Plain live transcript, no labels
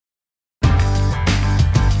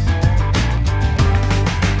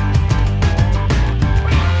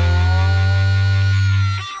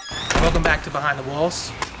behind the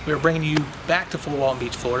walls. We are bringing you back to Fort Walton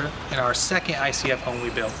Beach, Florida, in our second ICF home we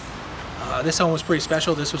built. This home was pretty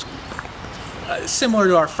special. This was similar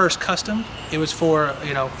to our first custom. It was for,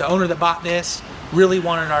 the owner that bought this really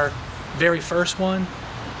wanted our very first one,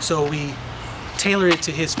 so we tailored it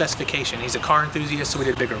to his specification. He's a car enthusiast, so we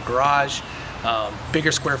did a bigger garage,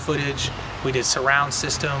 bigger square footage. We did surround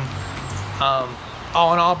system,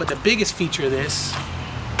 all in all. But the biggest feature of this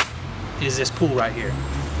is this pool right here,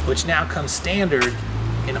 which now comes standard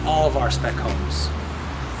in all of our spec homes.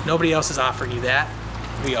 Nobody else is offering you that.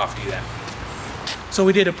 We offer you that. So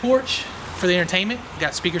we did a porch for the entertainment. We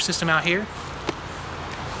got speaker system out here.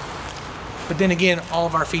 But then again, all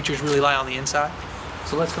of our features really lie on the inside.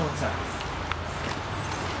 So let's go inside.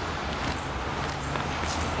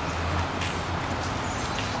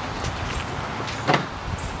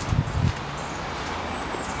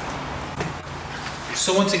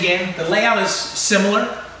 So once again, the layout is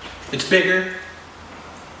similar. It's bigger.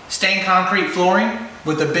 Stained concrete flooring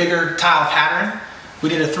with a bigger tile pattern. We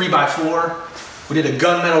did a 3x4. We did a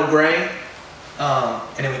gunmetal gray, and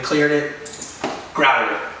then we cleared it,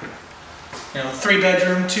 grouted it. 3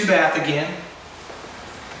 bedroom, 2 bath again.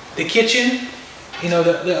 The kitchen,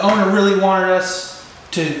 the owner really wanted us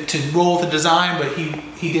to roll with the design, but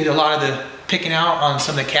he did a lot of the picking out on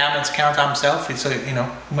some of the cabinets, countertop himself, so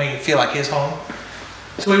made it feel like his home.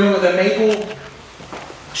 So we went with a maple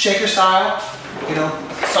shaker style,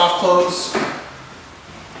 soft close,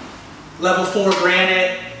 level 4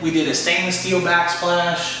 granite. We did a stainless steel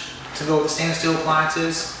backsplash to go with the stainless steel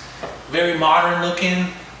appliances. Very modern looking.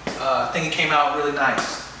 I think it came out really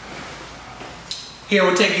nice. Here,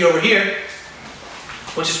 we'll take you over here,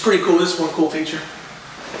 which is pretty cool. This is one cool feature.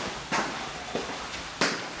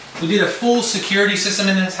 We did a full security system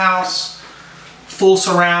in this house, full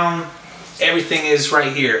surround. Everything is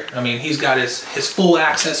right here. He's got his full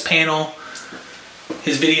access panel,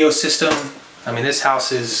 his video system. This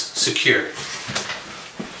house is secure.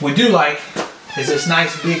 What we do like is this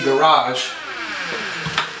nice big garage.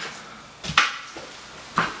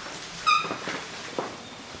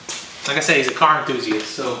 Like I said, he's a car enthusiast,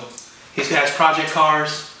 so he's got his project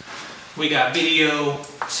cars. We got video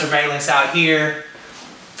surveillance out here.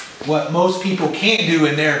 What most people can't do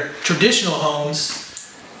in their traditional homes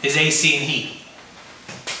is AC and heat.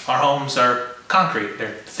 Our homes are concrete,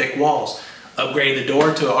 they're thick walls. Upgrade the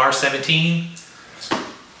door to a R17,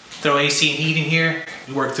 throw AC and heat in here,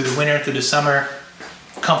 you work through the winter, through the summer,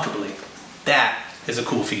 comfortably. That is a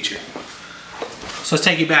cool feature. So let's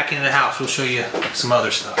take you back into the house, we'll show you some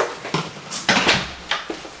other stuff.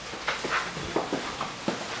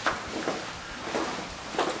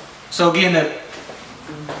 So again, the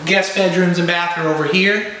guest bedrooms and bath are over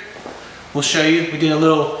here. We'll show you. We did a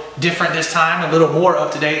little different this time, a little more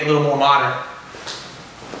up to date, a little more modern.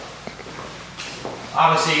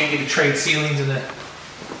 Obviously, you're gonna get the trade ceilings in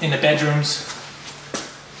the bedrooms,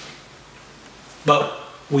 but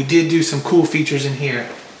we did do some cool features in here.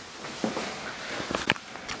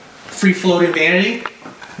 Free floating vanity,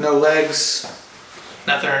 no legs,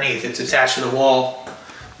 nothing underneath. It's attached to the wall.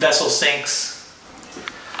 Vessel sinks.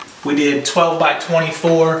 We did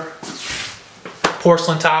 12x24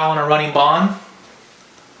 porcelain tile on a running bond.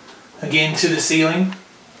 Again, to the ceiling.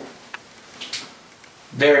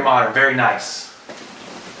 Very modern, very nice.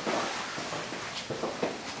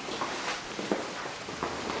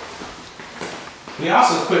 We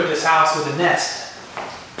also equipped this house with a Nest.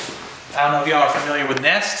 I don't know if y'all are familiar with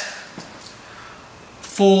Nest.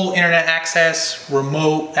 Full internet access,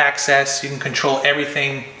 remote access. You can control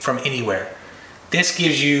everything from anywhere. This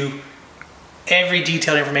gives you every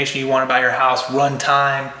detailed information you want about your house, run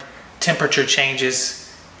time, temperature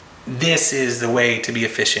changes. This is the way to be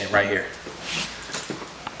efficient right here.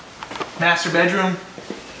 Master bedroom.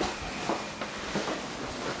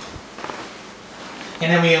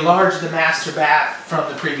 And then we enlarged the master bath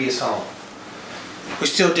from the previous home. We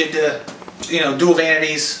still did the, dual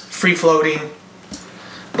vanities, free floating,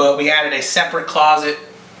 but we added a separate closet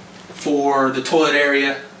for the toilet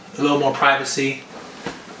area, a little more privacy.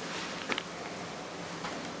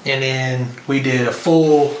 And then we did a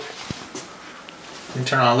full, let me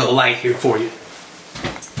turn on a little light here for you.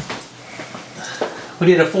 We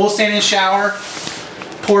did a full standing shower,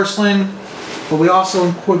 porcelain, but we also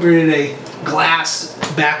incorporated a glass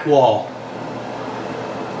back wall.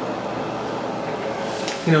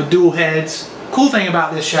 Dual heads. Cool thing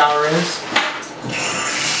about this shower is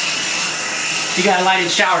you got a lighted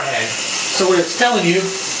shower head. So what it's telling you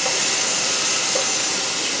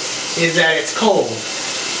is that it's cold.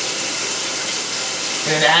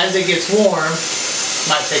 And as it gets warm,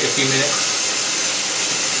 might take a few minutes,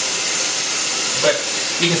 but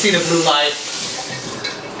You can see the blue light.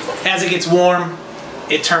 As it gets warm,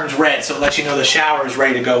 it turns red, so it lets you know the shower is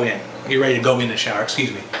ready to go in. You're ready to go in the shower,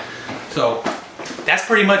 excuse me. So that's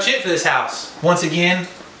pretty much it for this house. Once again,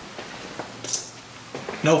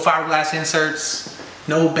 no fiberglass inserts,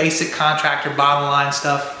 no basic contractor bottom line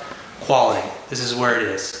stuff. Quality. This is where it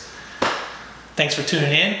is. Thanks for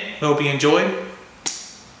tuning in. We hope you enjoyed.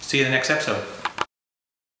 See you in the next episode.